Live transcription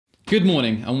Good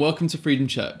morning and welcome to Freedom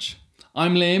Church.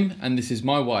 I'm Liam and this is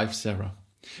my wife Sarah.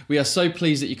 We are so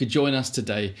pleased that you could join us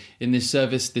today in this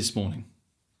service this morning.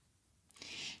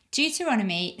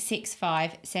 Deuteronomy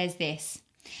 6:5 says this: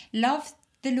 "Love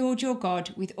the Lord your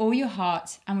God with all your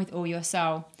heart and with all your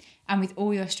soul and with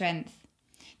all your strength.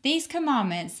 These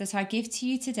commandments that I give to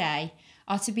you today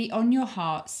are to be on your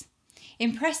hearts.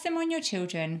 Impress them on your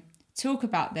children. Talk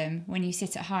about them when you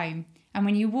sit at home and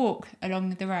when you walk along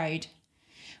the road,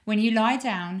 when you lie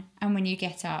down and when you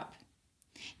get up."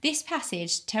 This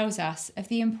passage tells us of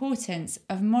the importance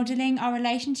of modelling our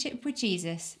relationship with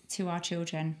Jesus to our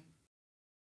children.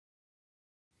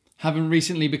 Having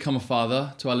recently become a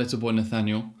father to our little boy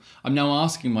Nathaniel, I'm now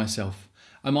asking myself,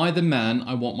 am I the man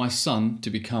I want my son to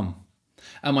become?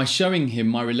 Am I showing him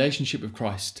my relationship with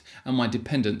Christ and my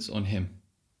dependence on him?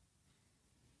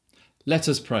 Let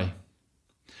us pray.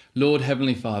 Lord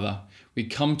Heavenly Father, we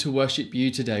come to worship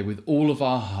you today with all of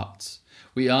our hearts.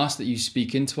 We ask that you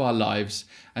speak into our lives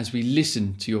as we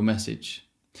listen to your message.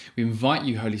 We invite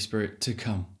you, Holy Spirit, to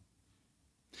come.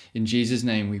 In Jesus'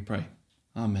 name we pray.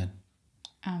 Amen.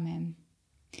 Amen.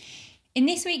 In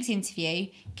this week's interview,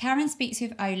 Karen speaks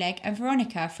with Oleg and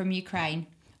Veronica from Ukraine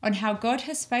on how God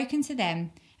has spoken to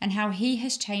them and how he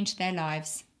has changed their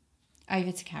lives.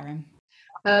 Over to Karen.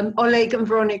 Oleg and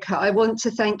Veronica, I want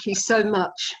to thank you so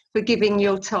much for giving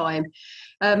your time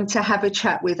to have a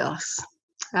chat with us.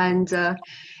 And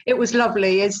it was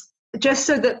lovely, just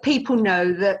so that people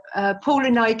know that Paul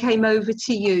and I came over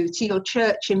to your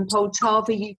church in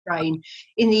Poltava, Ukraine,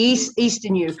 in the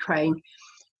eastern Ukraine.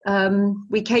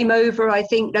 We came over, I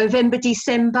think, November,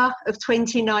 December of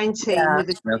 2019 with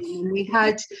a team. And we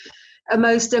had a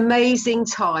most amazing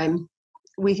time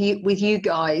with you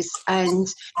guys and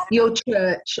your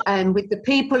church and with the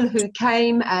people who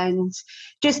came, and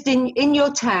just in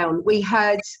your town we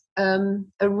had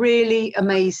a really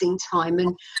amazing time,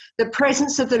 and the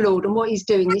presence of the Lord and what he's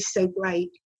doing is so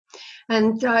great.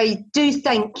 And I do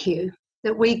thank you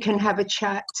that we can have a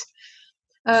chat.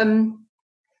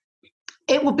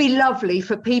 It would be lovely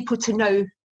for people to know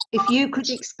if you could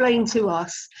explain to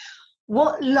us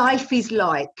what life is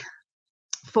like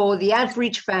for the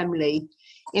average family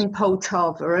in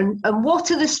Poltava, and what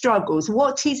are the struggles?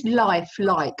 What is life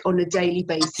like on a daily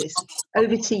basis?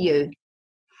 Over to you.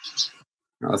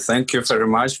 Thank you very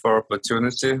much for the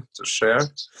opportunity to share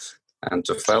and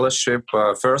to fellowship.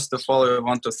 First of all, I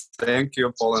want to thank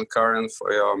you, Paul and Karen,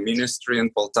 for your ministry in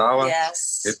Poltava.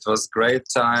 Yes. It was great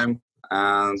time,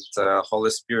 and Holy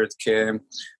Spirit came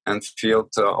and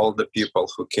filled all the people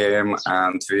who came,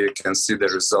 and we can see the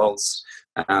results.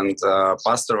 And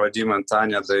Pastor Vadim and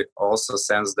Tanya, they also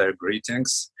send their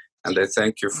greetings, and they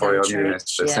thank you for your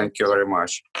ministry. Yeah. Thank you very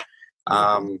much.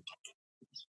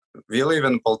 We live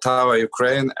in Poltava,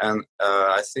 Ukraine, and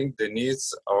I think the needs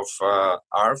of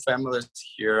our families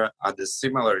here are the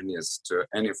similar needs to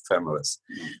any families.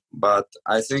 But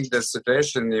I think the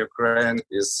situation in Ukraine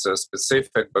is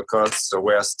specific because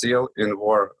we are still in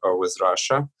war with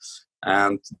Russia,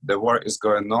 and the war is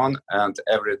going on, and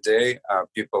every day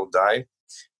people die.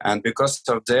 And because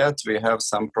of that, we have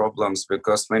some problems,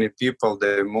 because many people,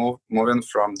 they moving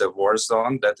from the war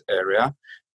zone, that area,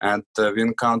 and we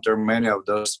encounter many of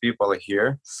those people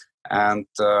here, and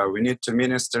we need to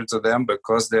minister to them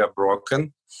because they are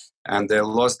broken and they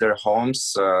lost their homes.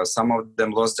 Some of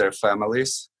them lost their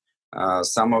families.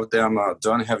 Some of them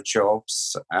don't have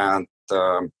jobs. And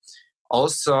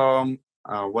also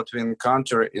what we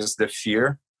encounter is the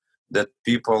fear that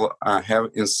people have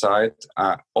inside,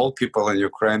 all people in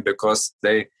Ukraine, because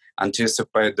they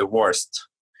anticipate the worst,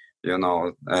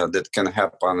 that can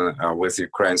happen with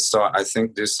Ukraine. So I think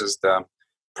this is the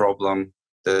problem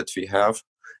that we have.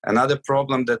 Another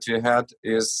problem that we had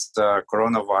is the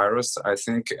coronavirus. I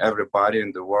think everybody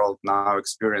in the world now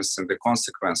experiencing the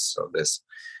consequences of this.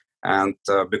 And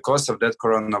because of that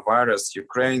coronavirus,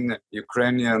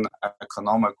 Ukrainian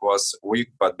economic was weak,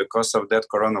 but because of that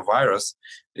coronavirus,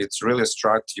 it's really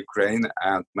struck Ukraine,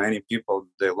 and many people,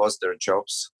 they lost their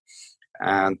jobs.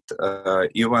 And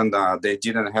even they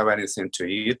didn't have anything to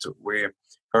eat. We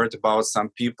heard about some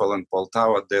people in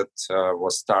Poltava that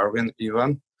was starving even.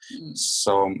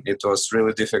 So it was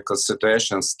really difficult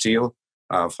situation still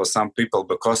for some people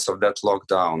because of that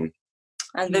lockdown.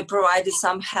 And we provided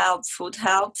some help, food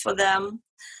help for them,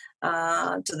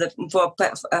 for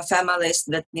families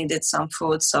that needed some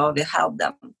food, so we helped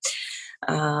them.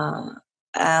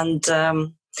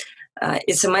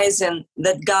 It's amazing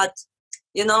that God,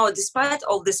 despite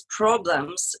all these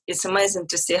problems, it's amazing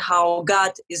to see how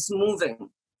God is moving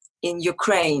in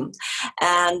Ukraine.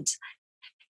 And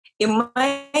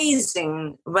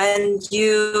amazing when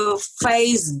you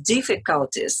face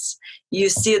difficulties. You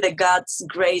see the God's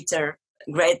greater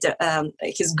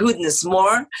his goodness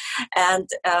more. And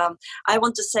I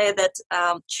want to say that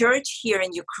church here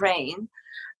in Ukraine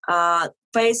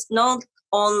faced not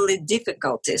only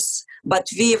difficulties, but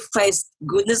we faced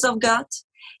goodness of God,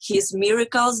 his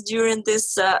miracles during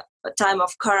this time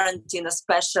of quarantine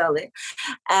especially.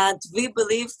 And we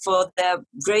believe for the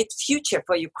great future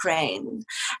for Ukraine,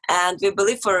 and we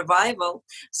believe for revival.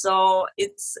 So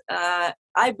it's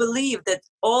I believe that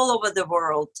all over the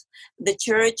world the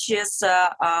churches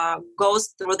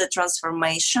goes through the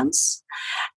transformations,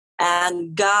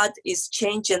 and God is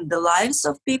changing the lives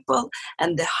of people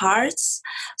and the hearts.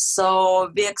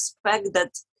 So we expect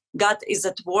that God is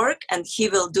at work and he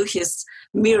will do his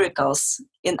miracles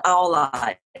in our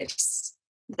lives.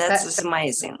 That's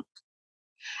amazing.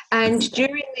 And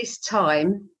during this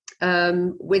time,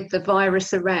 with the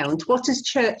virus around, what does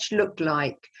church look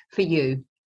like for you?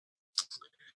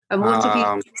 And what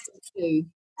have you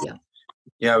do?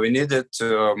 Yeah, we needed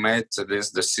to make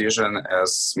this decision,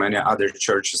 as many other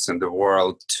churches in the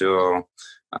world, to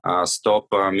stop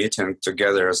meeting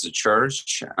together as a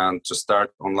church and to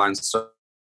start online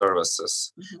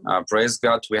services. Praise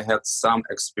God, we had some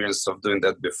experience of doing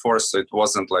that before, so it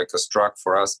wasn't like a shock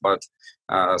for us, but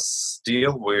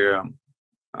still we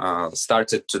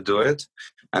started to do it,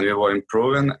 and we were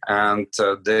improving. And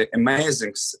the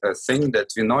amazing thing that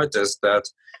we noticed that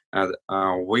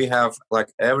we have,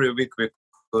 like, every week we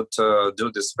could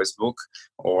do this Facebook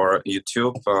or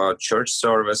YouTube church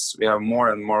service. We have more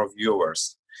and more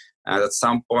viewers, and at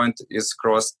some point it's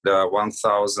crossed the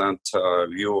 1,000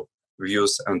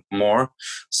 views and more.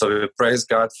 So we praise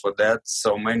God for that.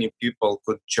 So many people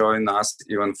could join us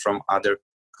even from other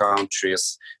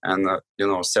countries and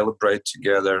celebrate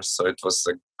together. So it was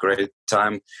a great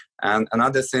time. And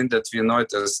another thing that we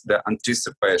noticed, the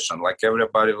anticipation. Like,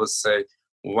 everybody would say,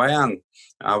 when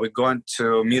are we going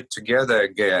to meet together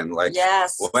again? Like,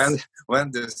 yes,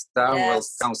 when this time will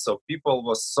come. So people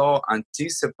were so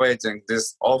anticipating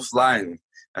this offline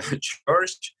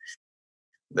church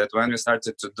that when we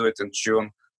started to do it in June,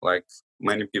 like,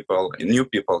 many people, new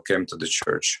people came to the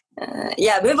church.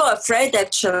 We were afraid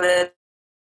actually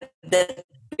that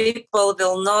people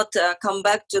will not come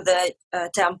back to the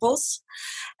temples,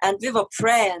 and we were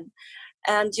praying.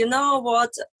 And you know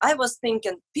what? I was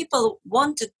thinking people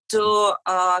wanted to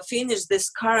finish this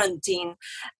quarantine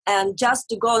and just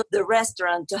to go to the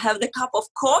restaurant to have the cup of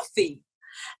coffee.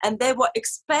 And they were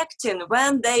expecting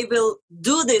when they will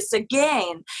do this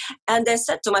again. And I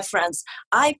said to my friends,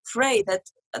 I pray that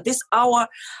this our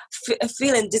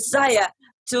feeling, desire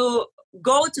to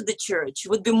go to the church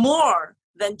would be more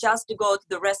than just to go to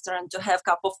the restaurant to have a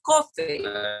cup of coffee.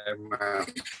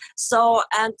 So,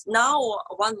 and now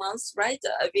 1 month, right,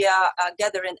 we are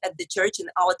gathering at the church in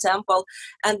our temple,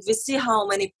 and we see how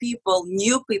many people,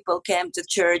 new people came to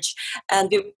church, and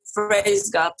we praise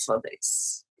God for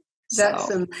this. That's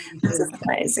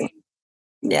amazing.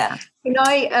 Yeah. Can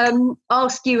I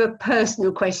ask you a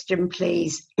personal question,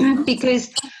 please? Because,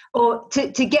 or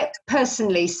to get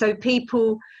personally, so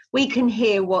people, we can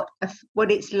hear what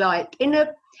it's like.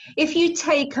 If you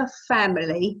take a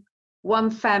family,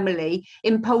 one family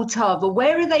in Poltava,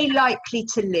 where are they likely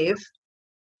to live?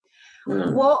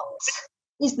 What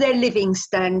is their living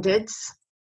standards?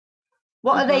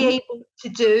 What are they able to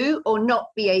do or not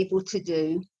be able to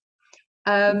do?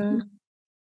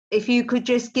 If you could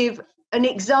just give an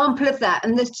example of that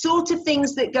and the sort of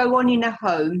things that go on in a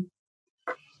home,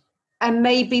 and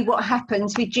maybe what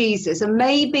happens with Jesus, and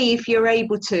maybe if you're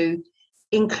able to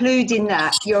include in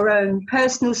that your own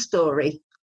personal story.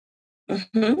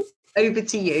 Over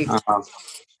to you.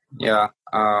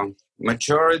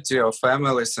 Majority of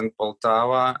families in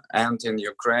Poltava and in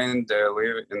Ukraine, they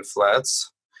live in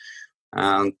flats,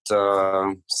 and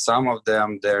some of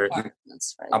them they're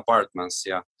apartments.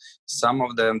 Some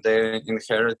of them they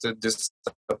inherited these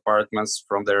apartments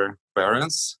from their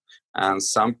parents, and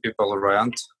some people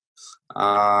rent.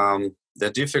 The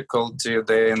difficulty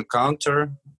they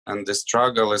encounter and the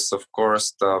struggle is, of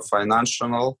course, the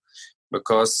financial,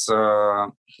 because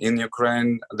in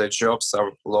Ukraine the jobs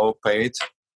are low paid,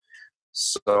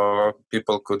 so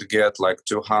people could get like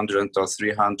 $200 or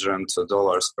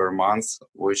 $300 per month,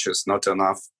 which is not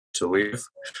enough to live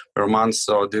per month.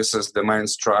 So this is the main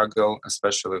struggle,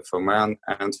 especially for men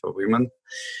and for women.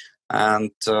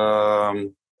 And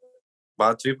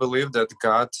but we believe that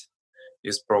God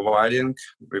is providing.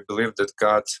 We believe that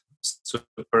God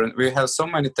we have so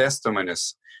many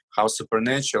testimonies how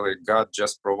supernaturally God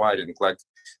just providing. Like,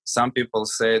 some people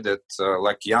say that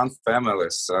like young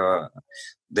families,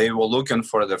 they were looking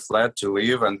for the flat to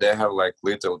live, and they have like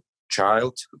little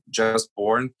child just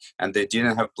born, and they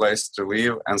didn't have place to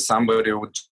live, and somebody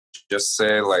would just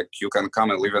say like, you can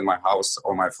come and live in my house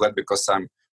or my flat because I'm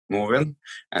moving,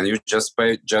 and you just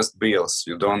pay just bills,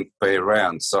 you don't pay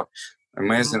rent. So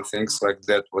amazing things like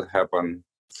that would happen.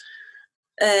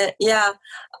 Yeah,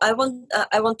 I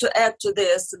want to add to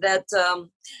this that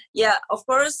of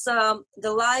course,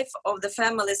 the life of the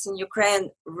families in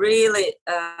Ukraine really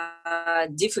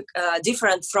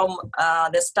different from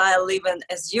the style living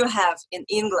as you have in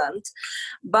England,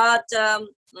 but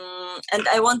and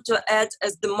I want to add,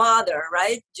 as the mother,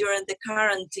 right, during the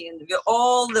quarantine, we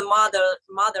all the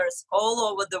mothers all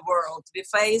over the world, we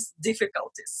face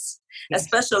difficulties,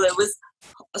 especially with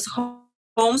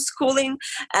homeschooling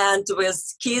and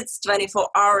with kids 24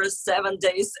 hours, 7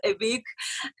 days a week.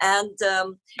 And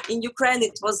in Ukraine,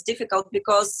 it was difficult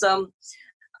because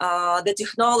the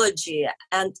technology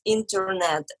and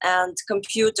internet and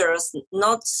computers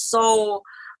not so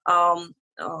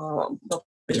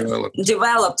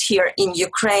developed here in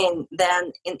Ukraine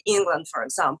than in England, for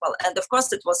example. And of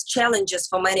course, it was challenges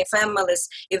for many families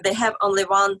if they have only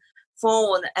one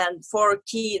phone and 4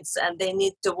 kids and they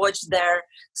need to watch their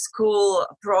school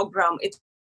program. It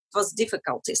was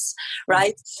difficulties,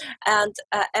 right? And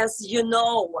as you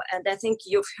know, and I think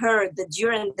you've heard that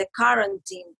during the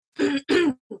quarantine,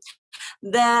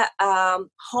 the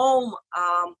home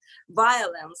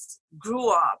violence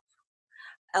grew up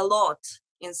a lot.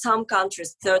 In some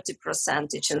countries,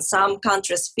 30%, in some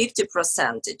countries,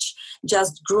 50%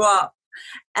 just grew up.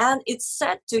 And it's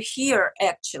sad to hear,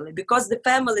 actually, because the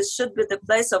families should be the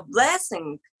place of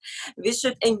blessing. We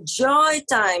should enjoy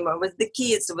time with the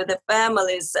kids, with the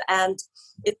families. And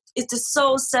it is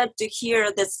so sad to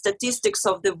hear that statistics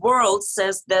of the world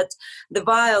says that the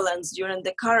violence during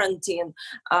the quarantine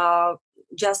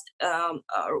just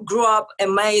grew up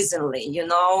amazingly,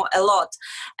 a lot.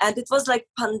 And it was like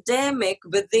pandemic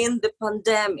within the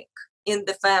pandemic in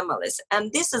the families.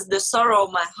 And this is the sorrow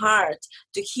of my heart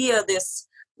to hear this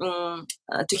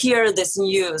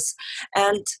news.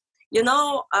 And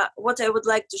what I would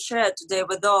like to share today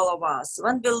with all of us,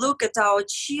 when we look at our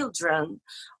children,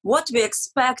 what we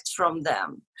expect from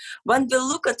them, when we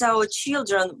look at our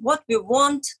children, what we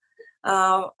want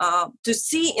to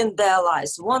see in their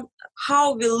lives,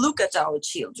 how we look at our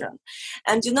children.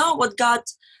 And what God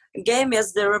gave me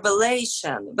as the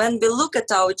revelation, when we look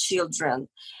at our children,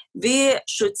 we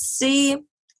should see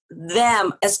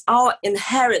them as our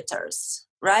inheritors,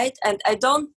 right? And I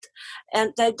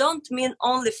don't mean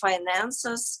only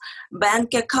finances,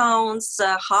 bank accounts,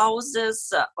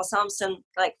 houses, or something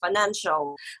like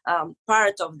financial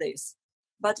part of this.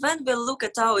 But when we look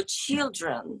at our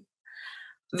children,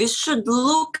 we should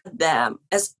look at them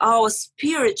as our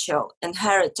spiritual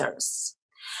inheritors.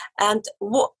 And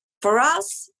for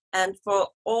us and for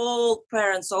all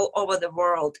parents all over the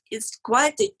world, it's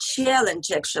quite a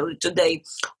challenge actually today.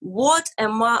 What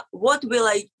will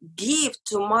I give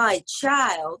to my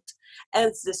child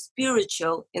as the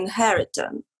spiritual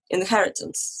inheritance?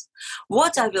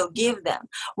 What I will give them,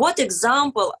 what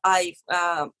example I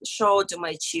show to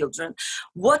my children,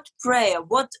 what prayer,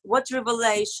 what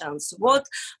revelations, what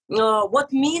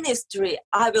ministry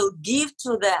I will give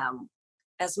to them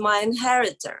as my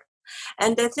inheritor.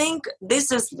 And I think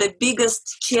this is the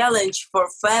biggest challenge for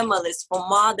families, for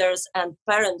mothers and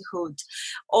parenthood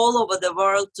all over the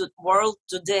world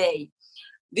today.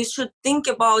 We should think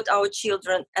about our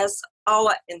children as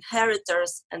our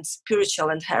inheritors and spiritual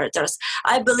inheritors.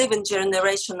 I believe in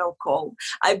generational call.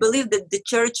 I believe that the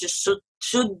churches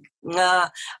should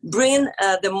bring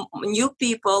the new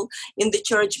people in the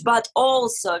church, but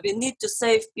also we need to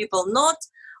save people not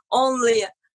only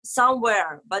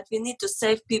somewhere, but we need to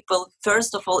save people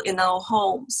first of all in our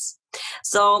homes.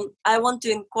 So I want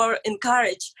to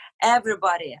encourage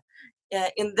everybody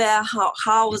in their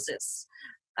houses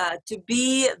to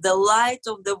be the light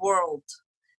of the world.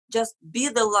 Just be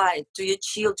the light to your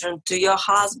children, to your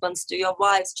husbands, to your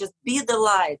wives. Just be the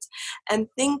light and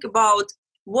think about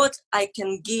what I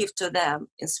can give to them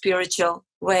in spiritual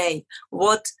way,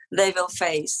 what they will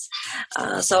face.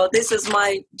 So this is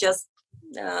my just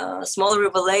small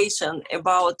revelation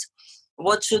about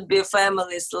what should be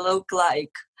families look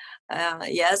like.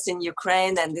 Yes, in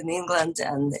Ukraine and in England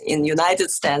and in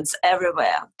United States,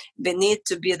 everywhere. We need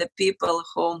to be the people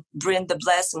who bring the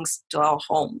blessings to our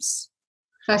homes.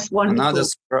 That's wonderful.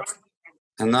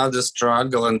 Another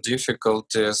struggle and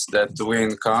difficulties that we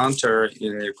encounter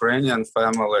in Ukrainian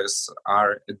families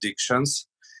are addictions.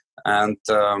 And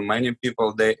many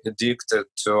people, they addicted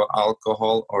to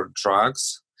alcohol or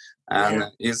drugs.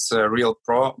 And it's a real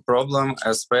problem,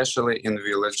 especially in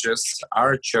villages.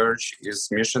 Our church is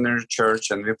missionary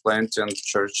church, and we plant in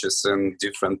churches in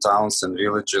different towns and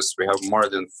villages. We have more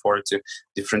than 40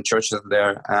 different churches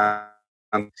there.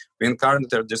 And we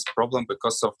encounter this problem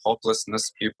because of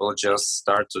hopelessness. People just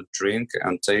start to drink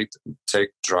and take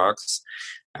drugs.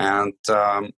 And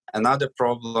another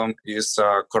problem is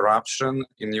corruption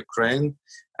in Ukraine,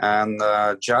 and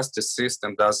justice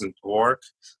system doesn't work.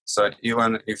 So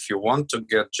even if you want to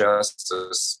get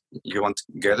justice, you won't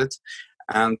get it.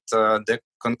 And the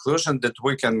conclusion that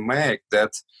we can make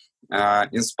that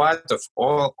in spite of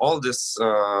all these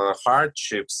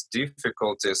hardships,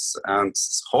 difficulties, and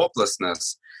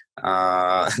hopelessness,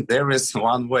 there is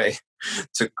one way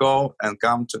to go and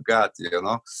come to God,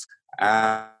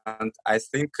 And I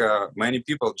think many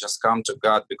people just come to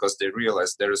God because they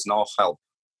realize there is no help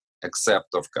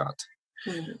except of God.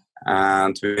 Mm-hmm.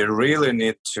 And we really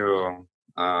need to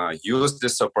use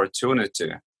this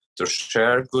opportunity to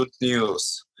share good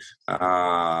news,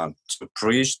 to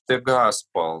preach the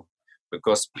gospel,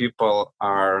 because people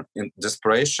are in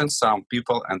desperation, some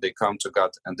people, and they come to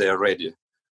God and they are ready,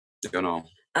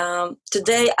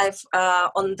 Today, I've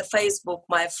on the Facebook,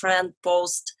 my friend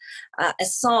posted a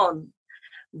song,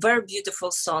 very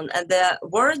beautiful song, and the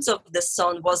words of the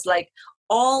song was like,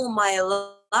 "All my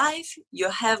life you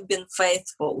have been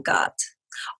faithful, God.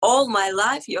 All my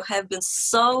life you have been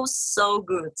so, so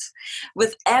good.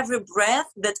 With every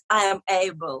breath that I am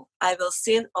able, I will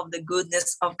sing of the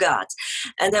goodness of God."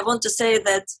 And I want to say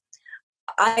that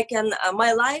I can,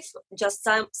 my life just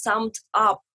summed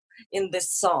up in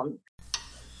this song.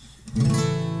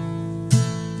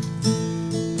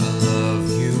 I love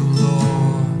you,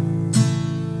 Lord.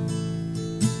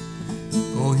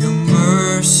 Oh, your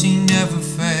mercy never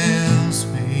fails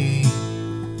me.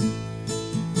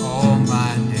 All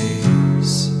my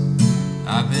days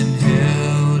I've been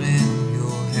held in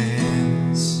your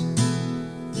hands.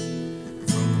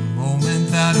 From the moment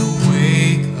that I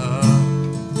wake up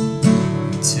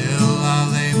till I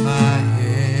lay my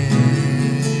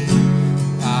head,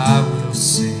 I will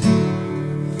sing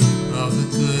of the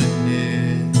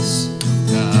goodness of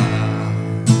God.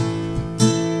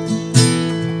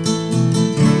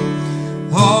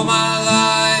 All my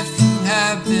life you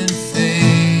have been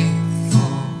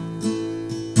faithful.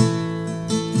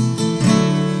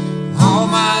 All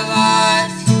my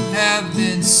life you have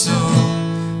been so,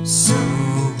 so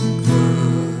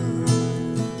good.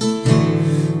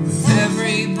 With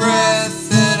every breath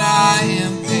that I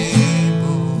am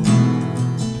able,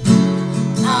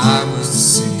 I will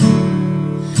sing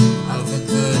of the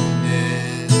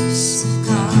goodness of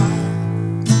God.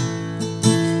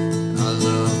 I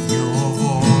love your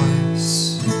voice.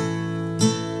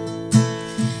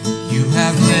 You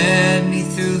have led me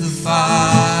through the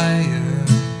fire,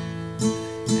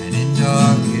 and in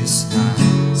darkest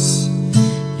nights,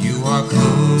 you are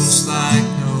close like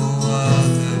no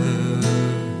other.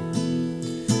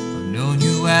 I've known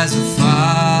you as a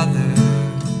father,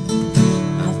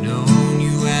 I've known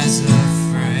you as a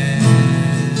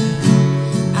friend.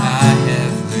 I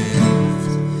have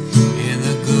lived in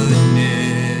the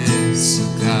goodness of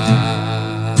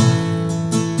God.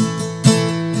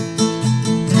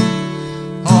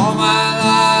 All my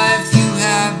life you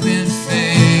have been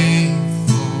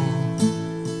faithful.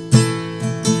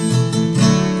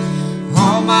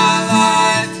 All my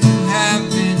life you have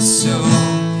been so,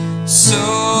 so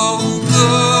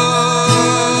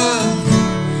good.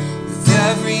 With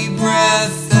every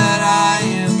breath that I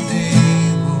am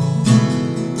able,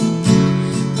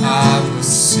 I will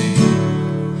sing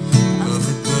of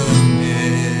the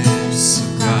goodness of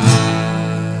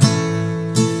God.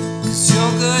 'Cause your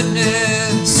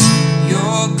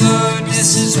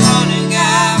goodness is running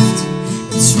after,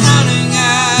 it's running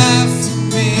after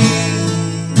me.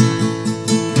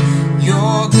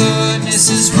 Your goodness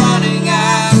is running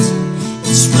after,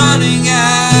 it's running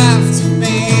after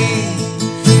me.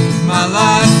 With my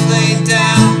life laid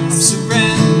down, I'm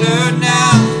surrendered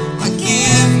now. I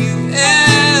give you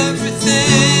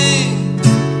everything.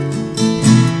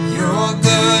 Your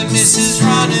goodness is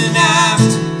running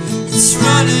after, it's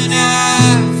running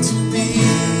after me.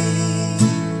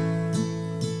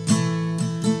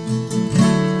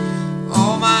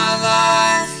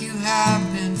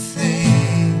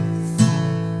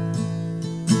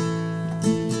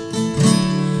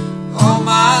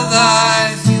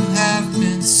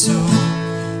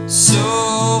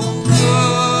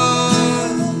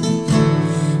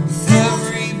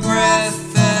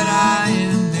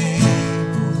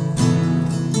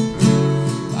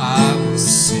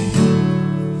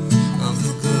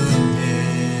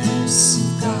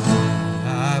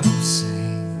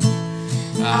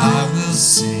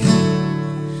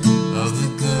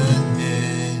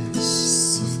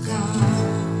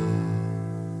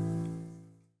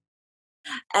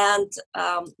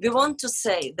 And we want to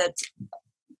say that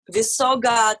we saw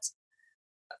God,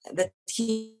 that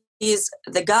He is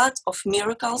the God of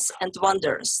miracles and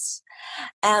wonders.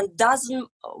 And doesn't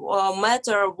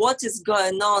matter what is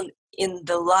going on in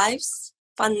the lives,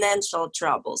 financial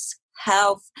troubles,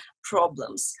 health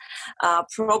problems,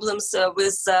 problems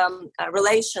with a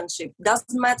relationship,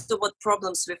 doesn't matter what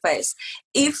problems we face.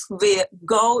 If we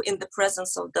go in the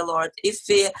presence of the Lord, if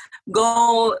we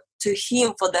go to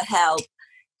Him for the help,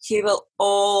 He will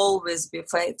always be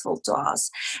faithful to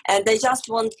us. And I just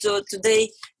want to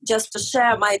today just to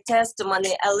share my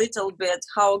testimony a little bit,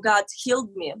 how God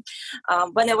healed me.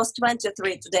 When I was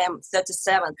 23, today I'm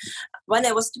 37. When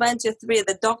I was 23,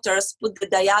 the doctors put the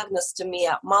diagnosis to me,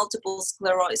 multiple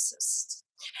sclerosis.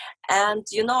 And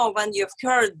you know, when you've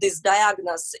heard this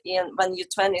diagnosis when you're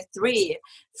 23,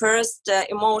 first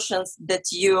emotions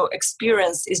that you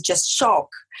experience is just shock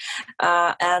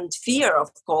and fear, of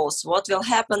course. What will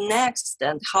happen next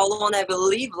and how long I will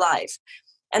live life?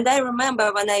 And I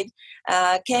remember when I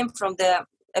came from the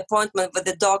appointment with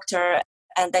the doctor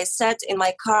and I sat in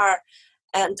my car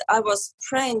and I was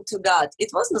praying to God.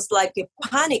 It wasn't like a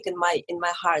panic in my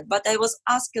heart, but I was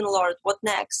asking Lord, what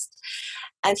next?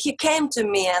 And He came to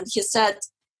me and He said,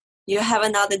 you have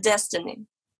another destiny.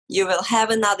 You will have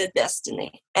another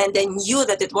destiny. And I knew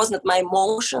that it was not my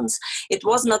emotions. It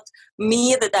was not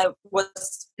me that I was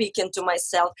speaking to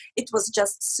myself. It was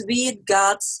just sweet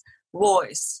God's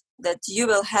voice that you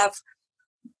will have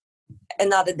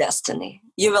another destiny.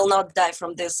 You will not die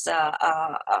from this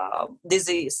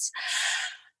disease.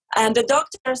 And the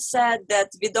doctor said that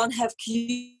we don't have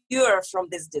cure from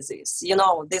this disease. You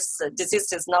know, this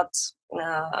disease is not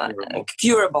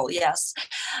curable, yes.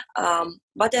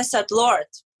 But I said, Lord,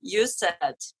 you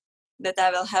said that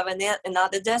I will have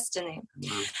another destiny.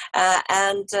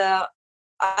 And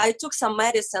I took some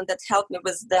medicine that helped me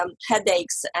with the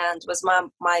headaches and with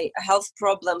my health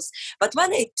problems. But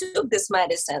when I took this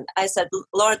medicine, I said,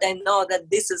 Lord, I know that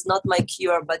this is not my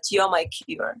cure, but you're my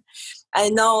cure. I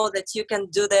know that you can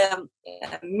do the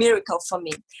miracle for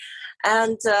me.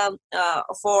 And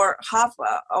for half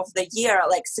of the year,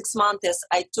 like 6 months,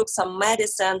 I took some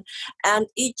medicine, and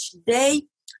each day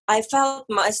I felt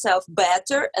myself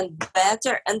better and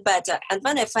better and better. And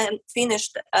when I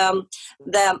finished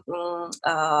the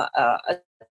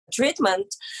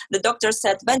treatment, the doctor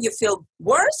said, when you feel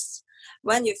worse,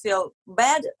 when you feel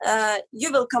bad,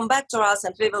 you will come back to us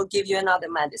and we will give you another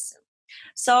medicine.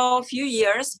 So a few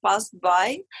years passed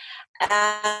by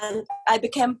and I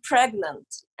became pregnant.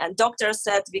 And doctor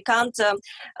said, we can't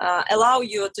allow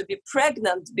you to be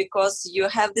pregnant because you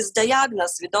have this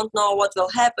diagnosis. We don't know what will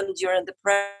happen during the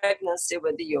pregnancy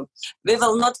with you. We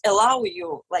will not allow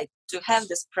you to have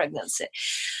this pregnancy.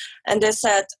 And they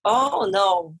said, oh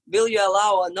no, will you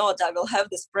allow or not? I will have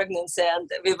this pregnancy and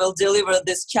we will deliver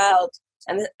this child.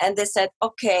 And they said,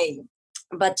 okay,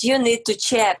 but you need to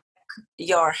check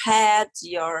your head,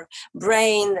 your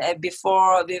brain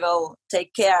before we will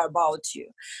take care about you.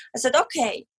 I said,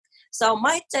 okay. So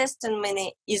my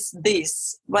testimony is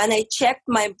this. When I checked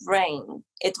my brain,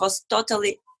 it was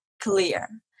totally clear.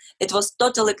 It was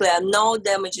totally clear, no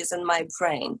damages in my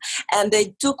brain. And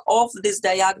they took off this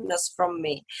diagnosis from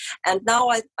me. And now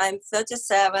I'm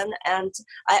 37 and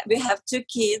we have 2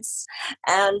 kids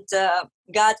and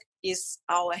God is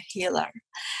our healer.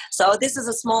 So this is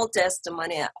a small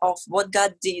testimony of what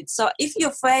God did. So if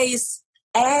you face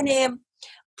any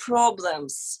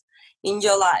problems in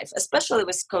your life, especially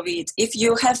with COVID, if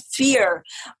you have fear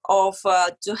of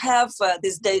to have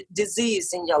this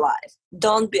disease in your life,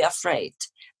 don't be afraid.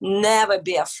 Never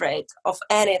be afraid of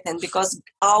anything, because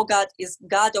our God is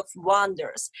God of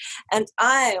wonders. And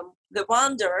I am the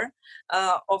wonder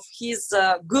of His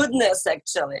goodness,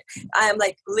 actually. I am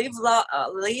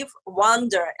live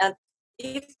wonder. And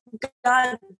if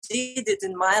God did it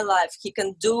in my life, He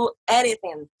can do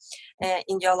anything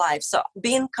in your life. So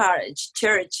be encouraged,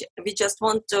 church. We just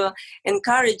want to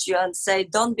encourage you and say,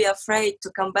 don't be afraid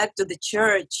to come back to the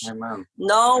church. Amen.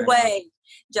 No Amen. way.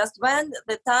 Just when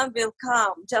the time will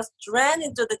come, just run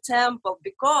into the temple,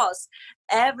 because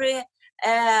every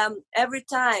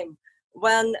time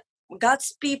when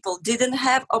God's people didn't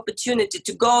have opportunity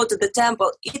to go to the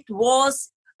temple, it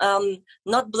was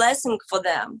not blessing for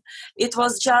them. It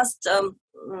was just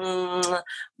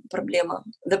проблема,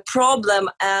 the problem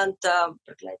and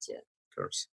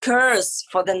curse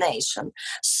for the nation.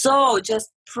 So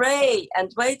just pray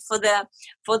and wait for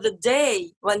the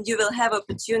day when you will have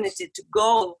opportunity to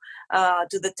go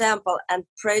to the temple and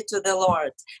pray to the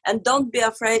Lord. And don't be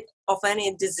afraid of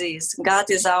any disease. God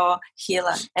is our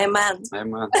healer. Amen.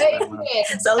 Amen. Amen.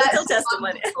 So little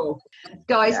testimony.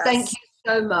 Guys, Yes. thank you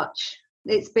so much.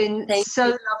 It's been Thank so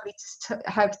lovely to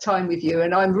have time with you,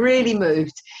 and I'm really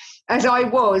moved, as I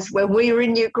was when we were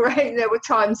in Ukraine. There were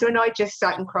times when I just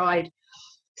sat and cried.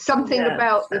 Something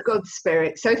about the God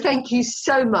Spirit. So thank you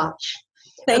so much.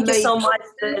 Thank you so much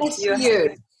that Bless you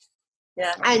you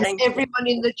and thank you. everyone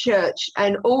in the church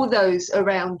and all those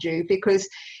around you, because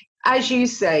as you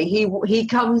say, he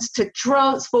comes to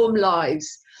transform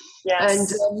lives.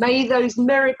 Yes. And may those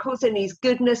miracles and his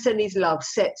goodness and his love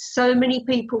set so many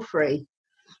people free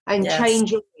and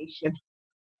change a nation.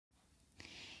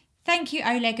 Thank you,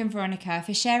 Oleg and Veronica,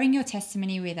 for sharing your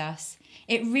testimony with us.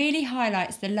 It really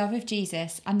highlights the love of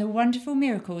Jesus and the wonderful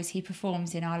miracles he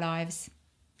performs in our lives.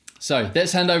 So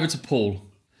let's hand over to Paul.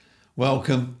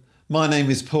 Welcome. My name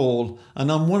is Paul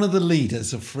and I'm one of the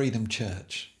leaders of Freedom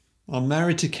Church. I'm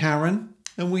married to Karen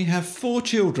and we have 4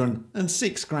 children and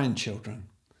 6 grandchildren.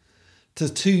 The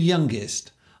 2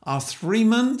 youngest are 3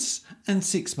 months and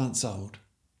 6 months old.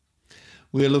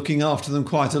 We're looking after them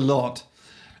quite a lot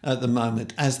at the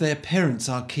moment as their parents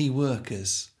are key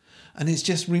workers. And it's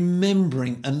just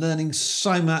remembering and learning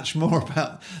so much more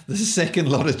about the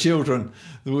second lot of children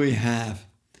that we have.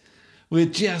 We're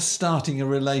just starting a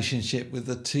relationship with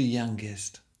the 2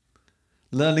 youngest,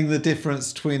 learning the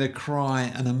difference between a cry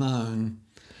and a moan,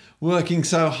 working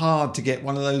so hard to get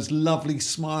one of those lovely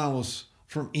smiles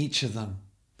from each of them,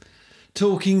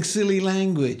 talking silly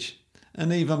language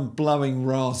and even blowing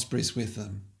raspberries with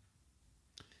them.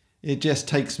 It just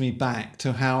takes me back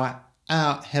to how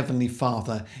our Heavenly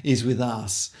Father is with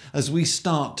us as we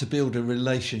start to build a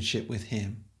relationship with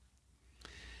him.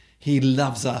 He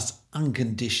loves us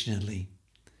unconditionally,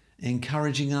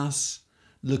 encouraging us,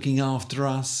 looking after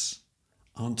us,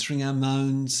 answering our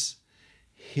moans,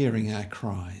 hearing our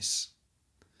cries.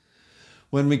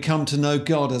 When we come to know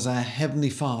God as our Heavenly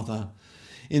Father,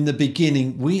 in the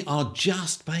beginning we are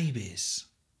just babies.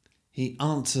 He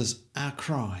answers our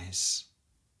cries.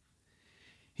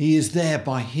 He is there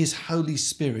by his Holy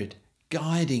Spirit,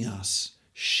 guiding us,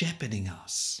 shepherding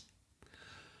us.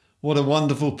 What a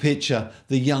wonderful picture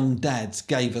the young dads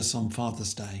gave us on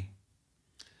Father's Day.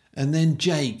 And then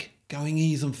Jake going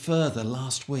even further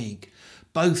last week.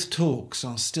 Both talks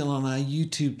are still on our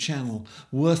YouTube channel,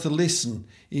 worth a listen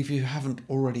if you haven't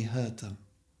already heard them.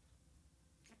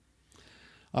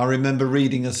 I remember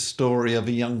reading a story of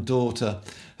a young daughter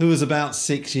who was about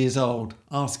 6 years old,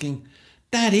 asking,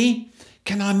 "Daddy,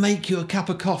 can I make you a cup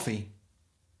of coffee?"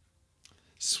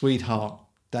 "Sweetheart,"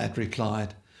 Dad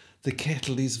replied, "the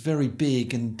kettle is very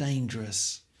big and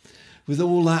dangerous. With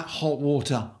all that hot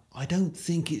water, I don't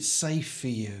think it's safe for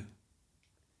you."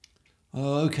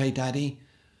 "Oh, okay, Daddy.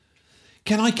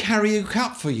 Can I carry a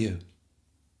cup for you?"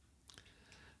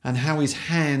 And how his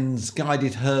hands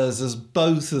guided hers as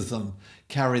both of them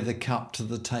carried the cup to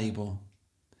the table,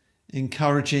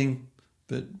 encouraging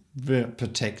but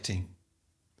protecting.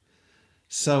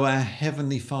 So our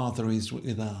Heavenly Father is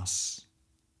with us.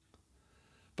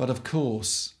 But of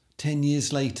course, 10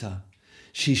 years later,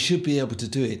 she should be able to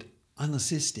do it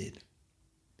unassisted.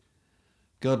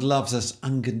 God loves us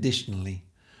unconditionally,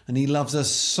 and he loves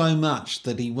us so much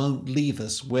that he won't leave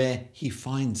us where he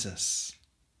finds us.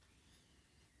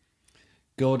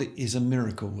 God is a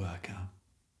miracle worker.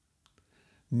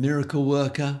 Miracle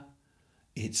worker,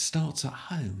 it starts at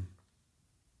home.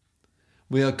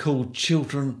 We are called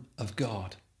children of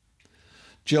God.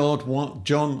 John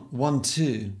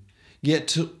 1:2, "Yet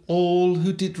to all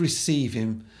who did receive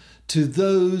him, to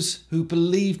those who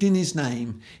believed in his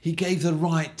name, he gave the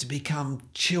right to become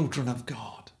children of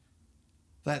God."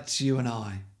 That's you and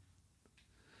I.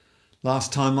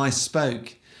 Last time I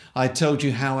spoke, I told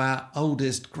you how our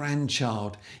oldest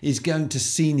grandchild is going to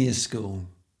senior school.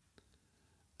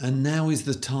 And now is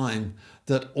the time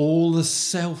that all the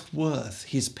self-worth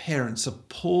his parents have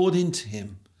poured into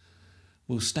him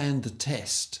will stand the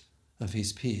test of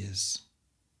his peers.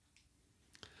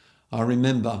 I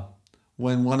remember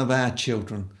when one of our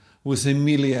children was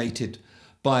humiliated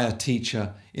by a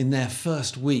teacher in their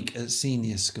first week at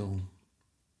senior school.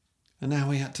 And now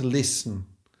we had to listen,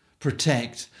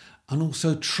 protect, and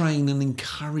also train and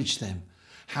encourage them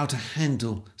how to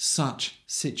handle such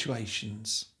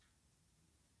situations.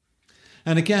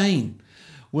 And again,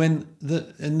 when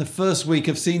in the first week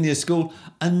of senior school,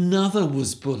 another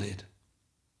was bullied,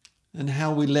 and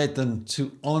how we led them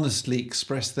to honestly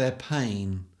express their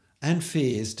pain and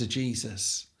fears to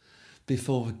Jesus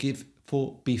before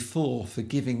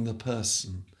forgiving the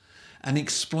person and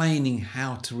explaining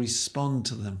how to respond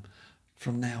to them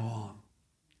from now on.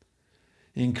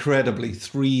 Incredibly,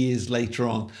 3 years later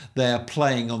on, they are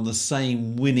playing on the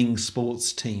same winning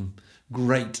sports team,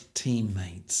 great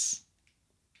teammates.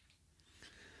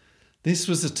 This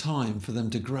was a time for them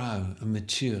to grow and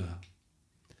mature,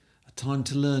 a time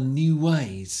to learn new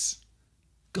ways,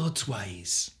 God's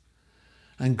ways,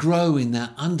 and grow in their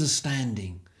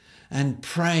understanding and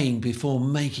praying before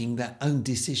making their own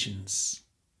decisions.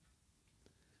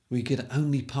 We could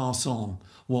only pass on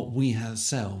what we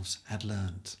ourselves had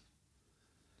learnt.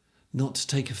 Not to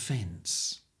take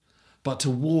offence, but to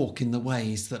walk in the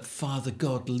ways that Father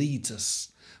God leads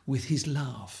us with his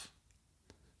love,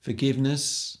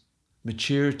 forgiveness,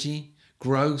 maturity,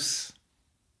 growth.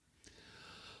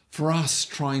 For us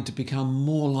trying to become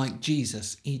more like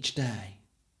Jesus each day.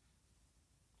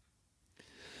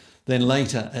 Then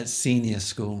later at senior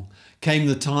school came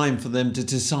the time for them to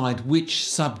decide which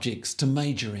subjects to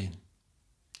major in.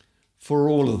 For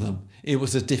all of them, it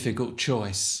was a difficult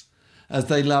choice, as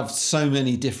they loved so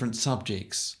many different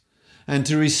subjects, and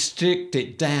to restrict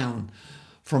it down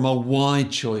from a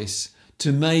wide choice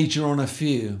to major on a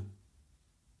few.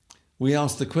 We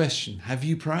asked the question, have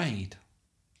you prayed?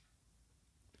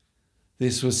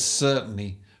 This was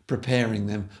certainly preparing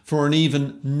them for an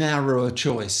even narrower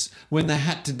choice when they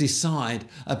had to decide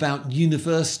about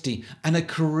university and a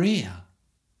career.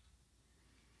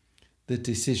 The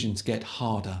decisions get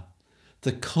harder,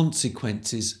 the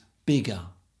consequences bigger,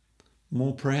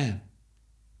 more prayer.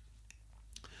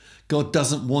 God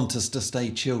doesn't want us to stay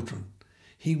children.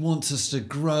 He wants us to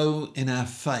grow in our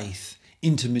faith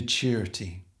into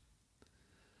maturity.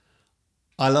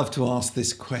 I love to ask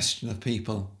this question of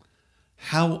people.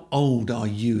 How old are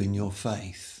you in your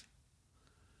faith?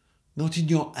 Not in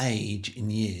your age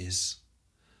in years,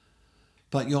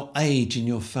 but your age in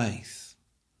your faith.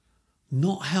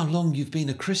 Not how long you've been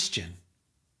a Christian,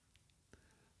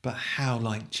 but how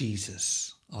like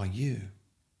Jesus are you?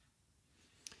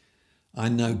 I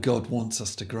know God wants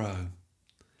us to grow.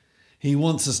 He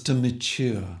wants us to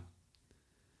mature.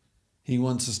 He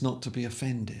wants us not to be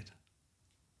offended,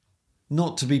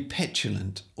 not to be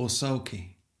petulant or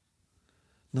sulky,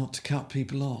 not to cut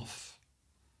people off,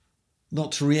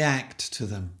 not to react to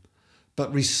them,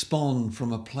 but respond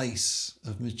from a place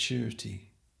of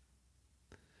maturity,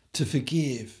 to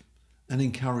forgive and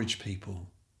encourage people.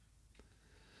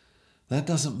 That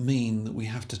doesn't mean that we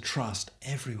have to trust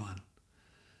everyone,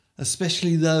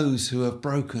 especially those who have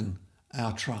broken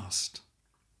our trust.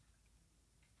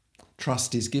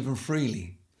 Trust is given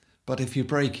freely, but if you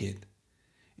break it,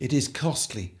 it is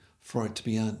costly for it to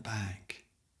be earned back.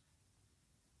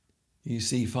 You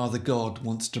see, Father God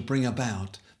wants to bring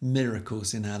about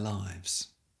miracles in our lives.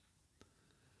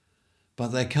 But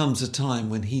there comes a time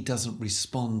when he doesn't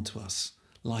respond to us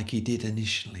like he did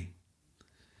initially.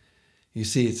 You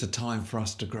see, it's a time for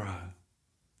us to grow.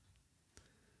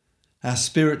 Our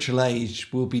spiritual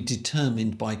age will be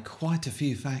determined by quite a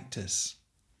few factors.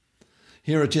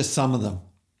 Here are just some of them.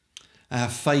 Our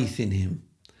faith in him,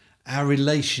 our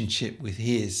relationship with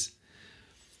his.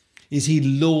 Is he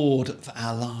Lord of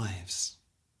our lives?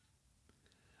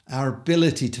 Our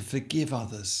ability to forgive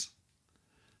others.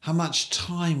 How much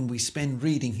time we spend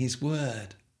reading his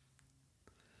word.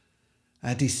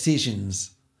 Our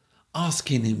decisions,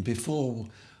 asking him before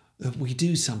we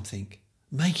do something,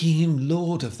 making him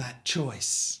Lord of that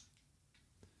choice.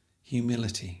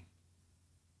 Humility.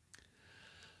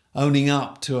 Owning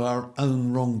up to our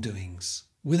own wrongdoings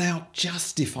without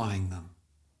justifying them.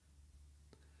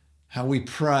 How we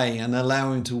pray and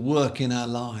allow him to work in our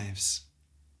lives.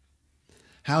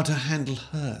 How to handle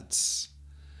hurts.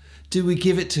 Do we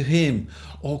give it to him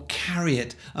or carry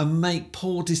it and make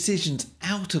poor decisions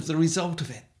out of the result of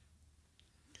it?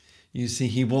 You see,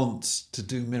 he wants to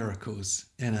do miracles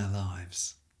in our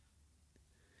lives.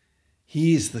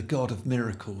 He is the God of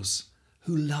miracles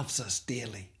who loves us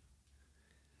dearly.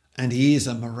 And he is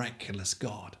a miraculous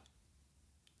God.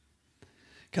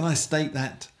 Can I state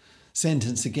that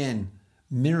sentence again?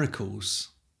 Miracles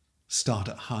start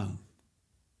at home.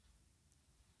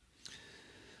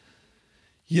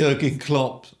 Jurgen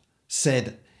Klopp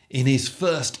said in his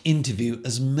first interview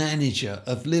as manager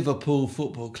of Liverpool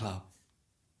Football Club,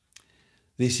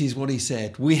 this is what he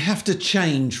said: we have to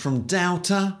change from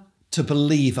doubter to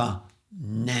believer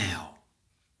now.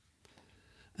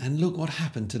 And look what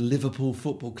happened to Liverpool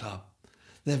Football Club.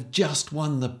 They've just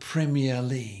won the Premier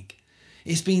League.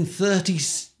 It's been 30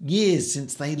 years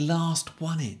since they last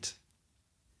won it.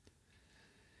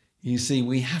 You see,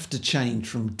 we have to change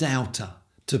from doubter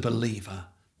to believer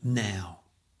now.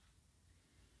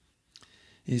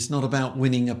 It's not about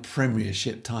winning a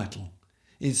premiership title.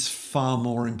 It's far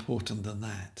more important than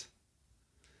that.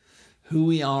 Who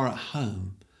we are at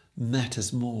home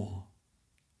matters more.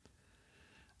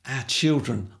 Our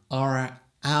children are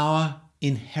our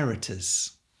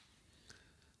inheritors.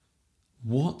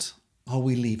 What are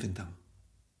we leaving them?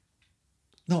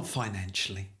 Not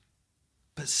financially,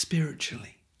 but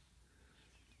spiritually.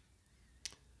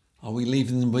 Are we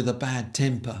leaving them with a bad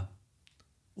temper?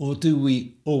 Or do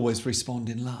we always respond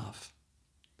in love?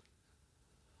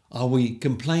 Are we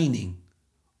complaining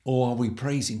or are we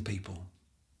praising people?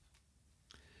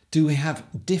 Do we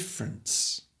have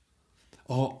difference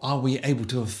or are we able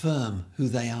to affirm who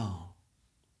they are?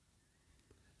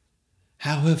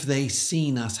 How have they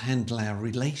seen us handle our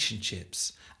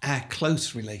relationships, our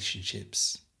close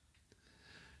relationships?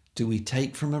 Do we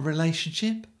take from a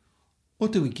relationship or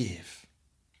do we give?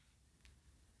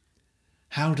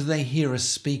 How do they hear us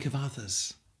speak of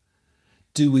others?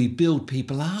 Do we build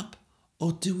people up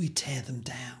or do we tear them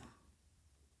down?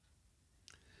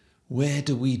 Where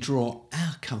do we draw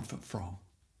our comfort from?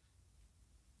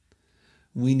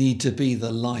 We need to be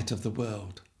the light of the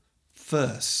world,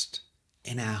 first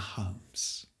in our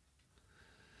homes.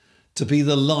 To be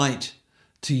the light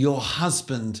to your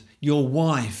husband, your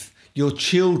wife, your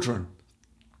children,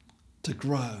 to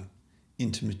grow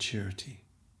into maturity.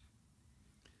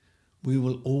 We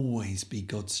will always be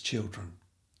God's children,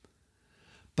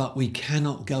 but we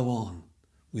cannot go on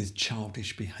with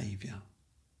childish behaviour.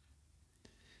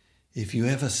 If you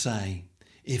ever say,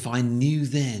 if I knew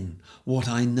then what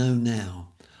I know now,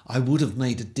 I would have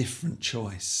made a different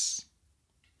choice.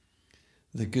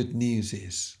 The good news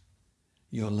is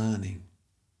you're learning.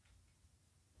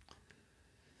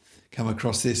 Come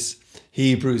across this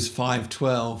Hebrews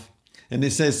 5:12, and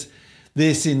it says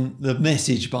this in the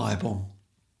Message Bible.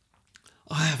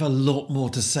 I have a lot more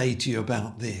to say to you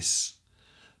about this,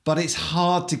 but it's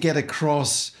hard to get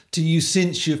across to you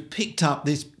since you've picked up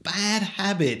this bad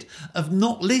habit of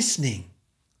not listening.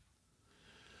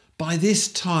 By this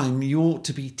time, you ought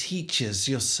to be teachers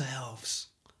yourselves.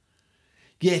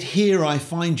 Yet here I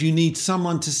find you need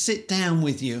someone to sit down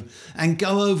with you and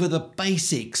go over the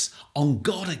basics on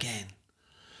God again,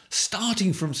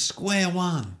 starting from square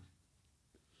one.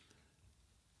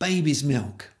 Baby's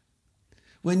milk,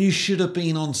 when you should have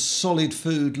been on solid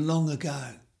food long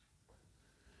ago.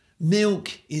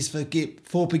 Milk is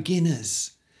for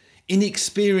beginners,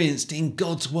 inexperienced in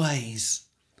God's ways.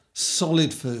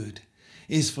 Solid food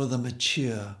is for the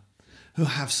mature who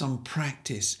have some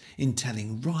practice in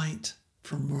telling right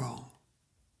from wrong.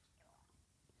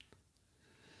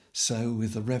 So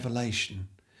with the revelation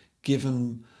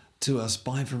given to us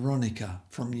by Veronica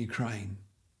from Ukraine,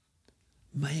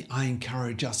 may I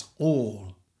encourage us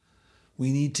all.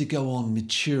 We need to go on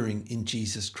maturing in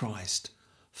Jesus Christ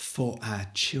for our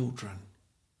children.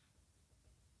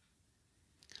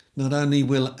 Not only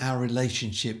will our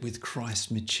relationship with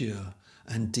Christ mature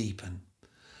and deepen,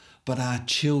 but our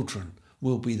children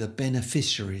will be the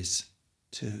beneficiaries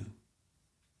too.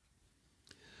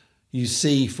 You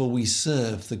see, for we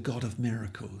serve the God of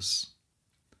miracles,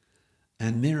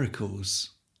 and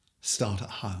miracles start at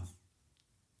home.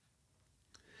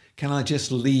 Can I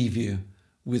just leave you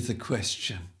with the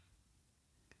question,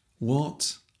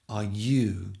 what are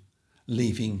you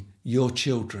leaving your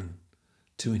children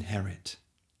to inherit?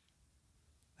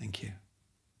 Thank you.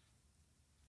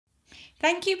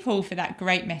 Thank you, Paul, for that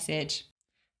great message.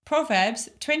 Proverbs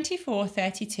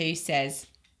 24:32 says,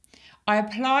 I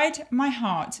applied my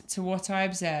heart to what I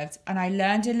observed, and I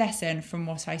learned a lesson from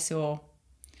what I saw.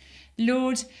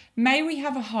 Lord, may we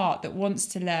have a heart that wants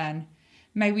to learn.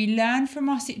 May we learn from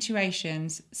our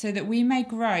situations so that we may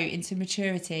grow into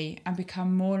maturity and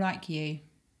become more like you.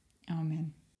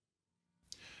 Amen.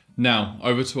 Now,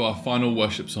 over to our final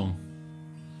worship song.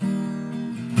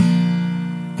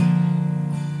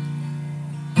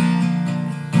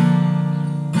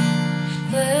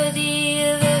 Worthy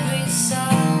of every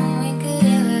song we could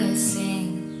ever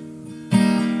sing,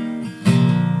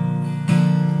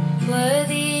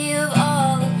 worthy of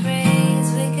all the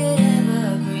praise we could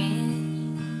ever bring,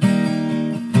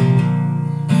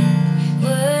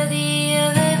 worthy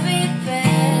of every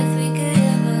breath we could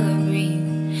ever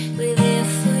breathe. We live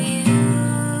for you.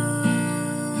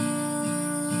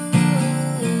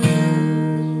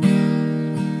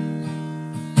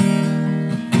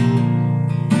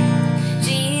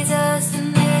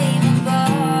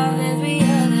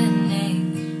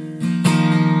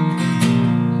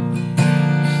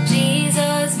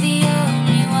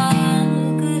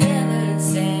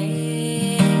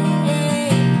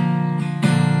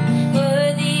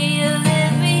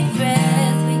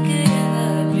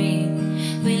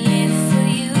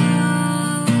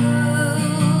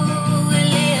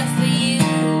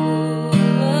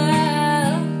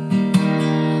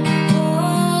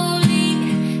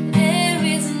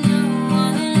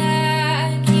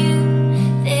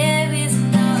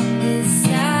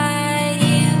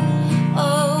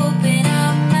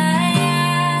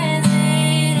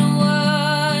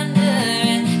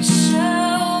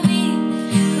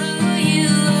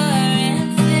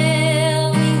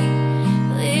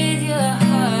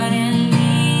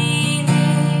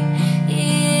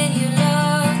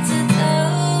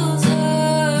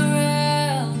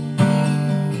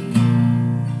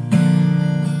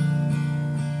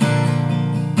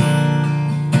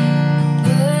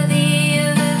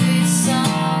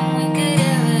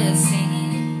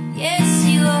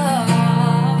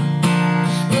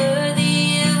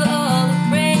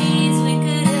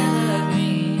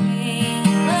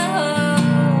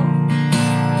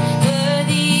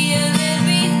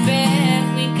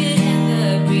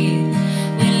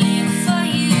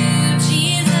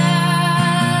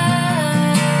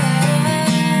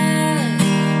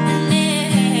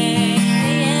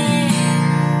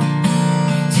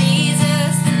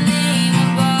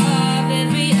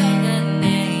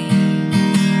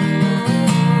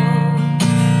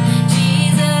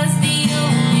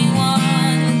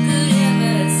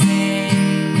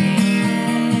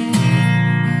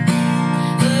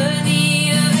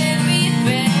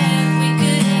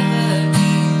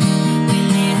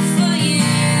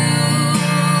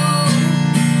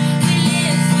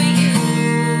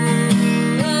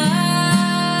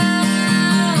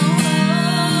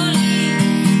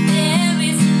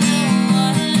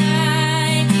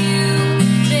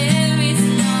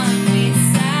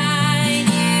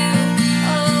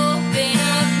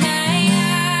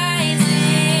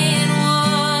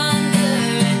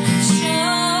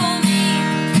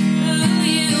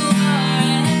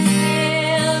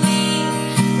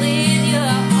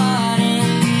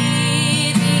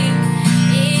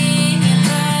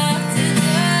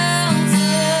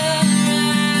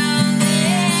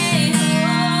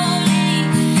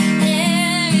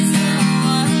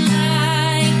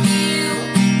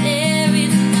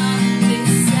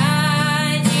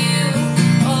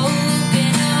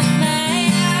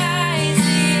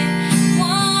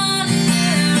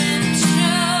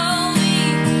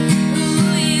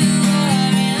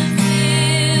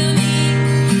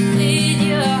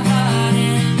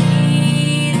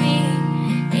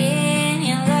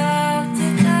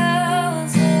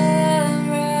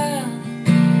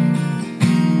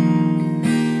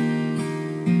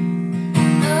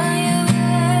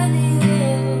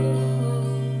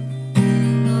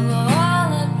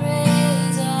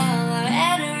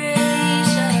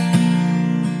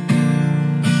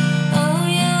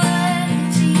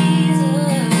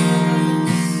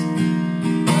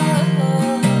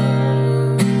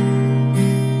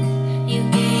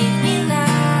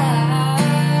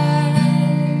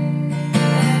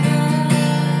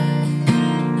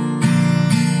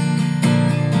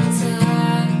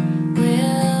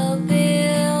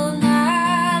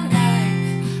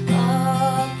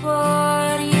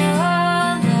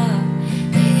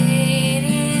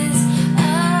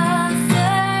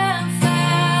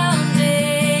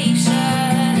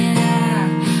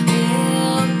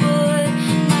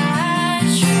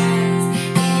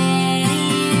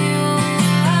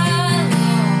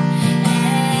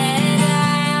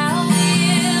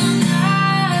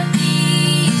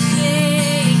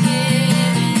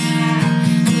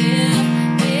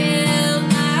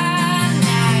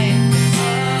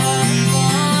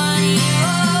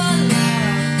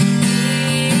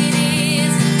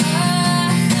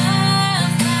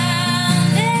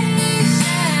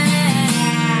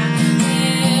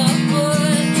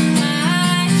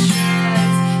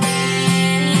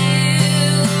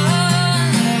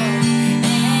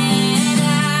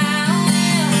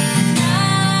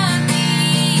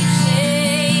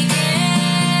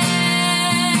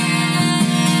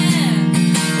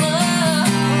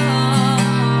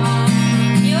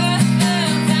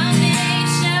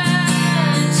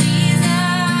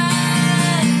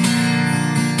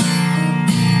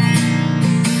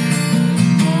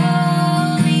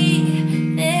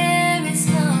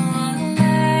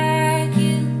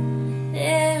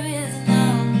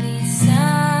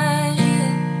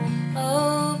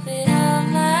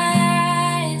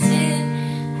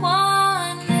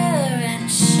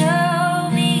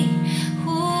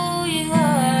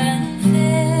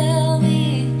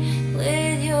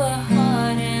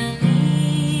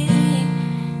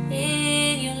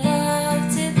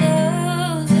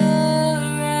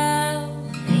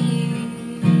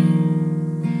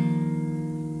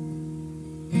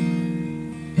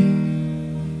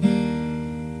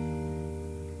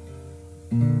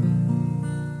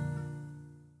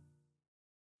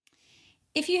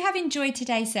 If you have enjoyed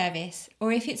today's service,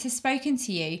 or if it has spoken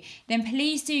to you, then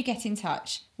please do get in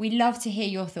touch. We'd love to hear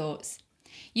your thoughts.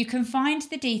 You can find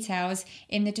the details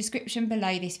in the description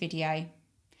below this video.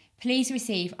 Please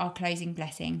receive our closing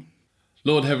blessing.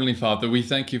 Lord Heavenly Father, we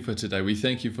thank you for today. We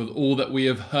thank you for all that we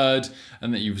have heard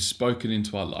and that you've spoken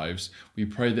into our lives. We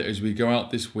pray that as we go out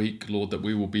this week, Lord, that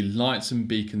we will be lights and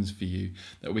beacons for you,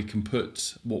 that we can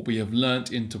put what we have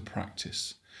learnt into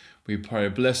practice. We pray a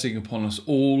blessing upon us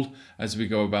all as we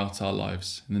go about our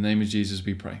lives. In the name of Jesus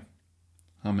we pray.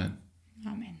 Amen.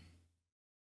 Amen.